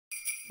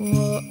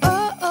Whoa,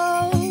 oh,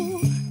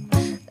 oh.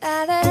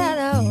 Da, da, da,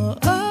 da, oh,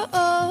 oh,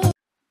 oh.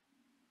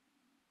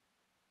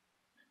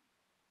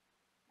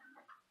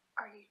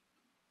 Are you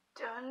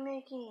done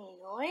making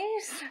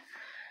noise?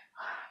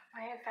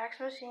 My fax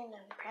machine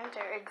and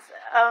printer,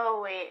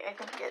 oh wait, I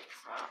think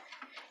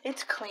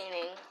it's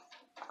cleaning.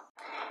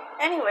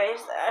 Anyways,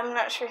 I'm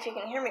not sure if you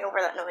can hear me over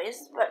that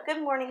noise, but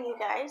good morning, you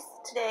guys.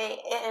 Today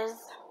is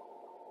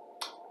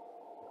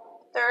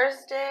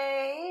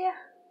Thursday,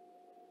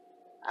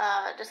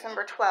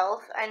 December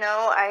 12th. I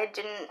know I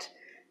didn't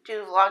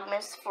do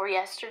Vlogmas for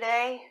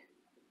yesterday.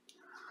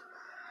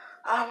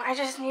 I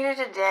just needed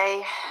a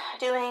day.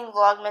 Doing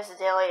Vlogmas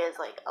daily is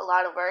like a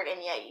lot of work,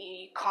 and yet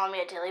you call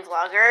me a daily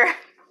vlogger.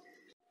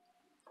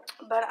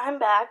 But I'm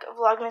back.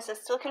 Vlogmas is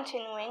still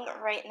continuing.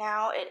 Right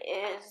now it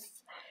is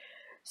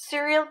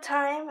cereal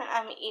time.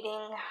 I'm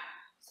eating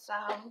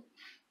some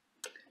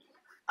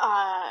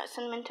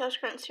Cinnamon Toast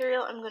Crunch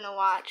cereal. I'm going to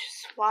watch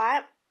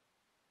SWAT.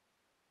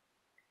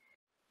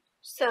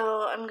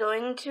 So I'm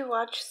going to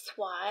watch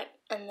SWAT,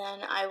 and then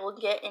I will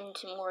get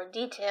into more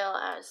detail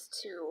as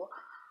to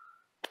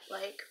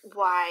like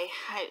why.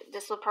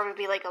 This will probably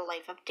be like a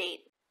life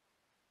update.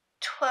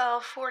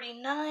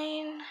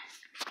 12:49.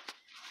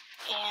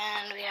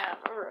 And we have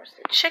a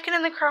roasted chicken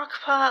in the crock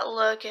pot.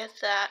 Look at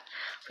that.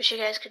 Wish you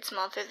guys could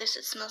smell through this.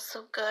 It smells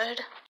so good.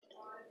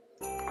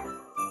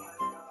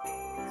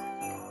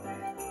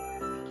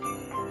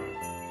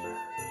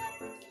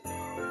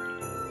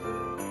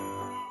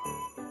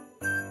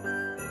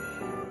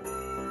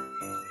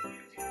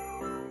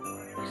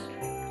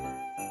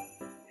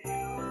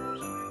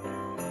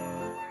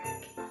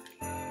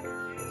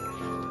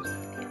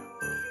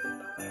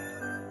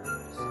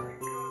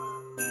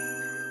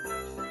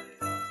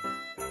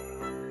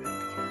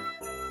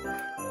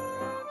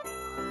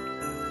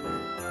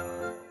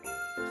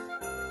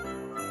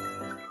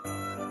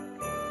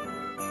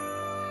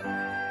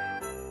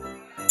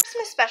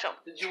 Special.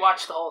 Did you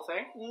watch the whole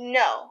thing?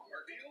 No.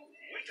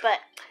 But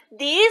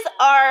these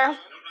are,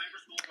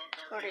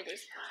 what are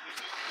these?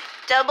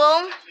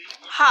 Double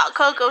hot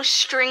cocoa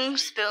string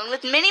spoon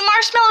with mini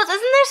marshmallows.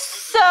 Isn't this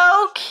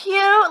so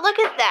cute? Look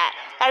at that.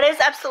 That is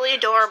absolutely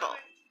adorable.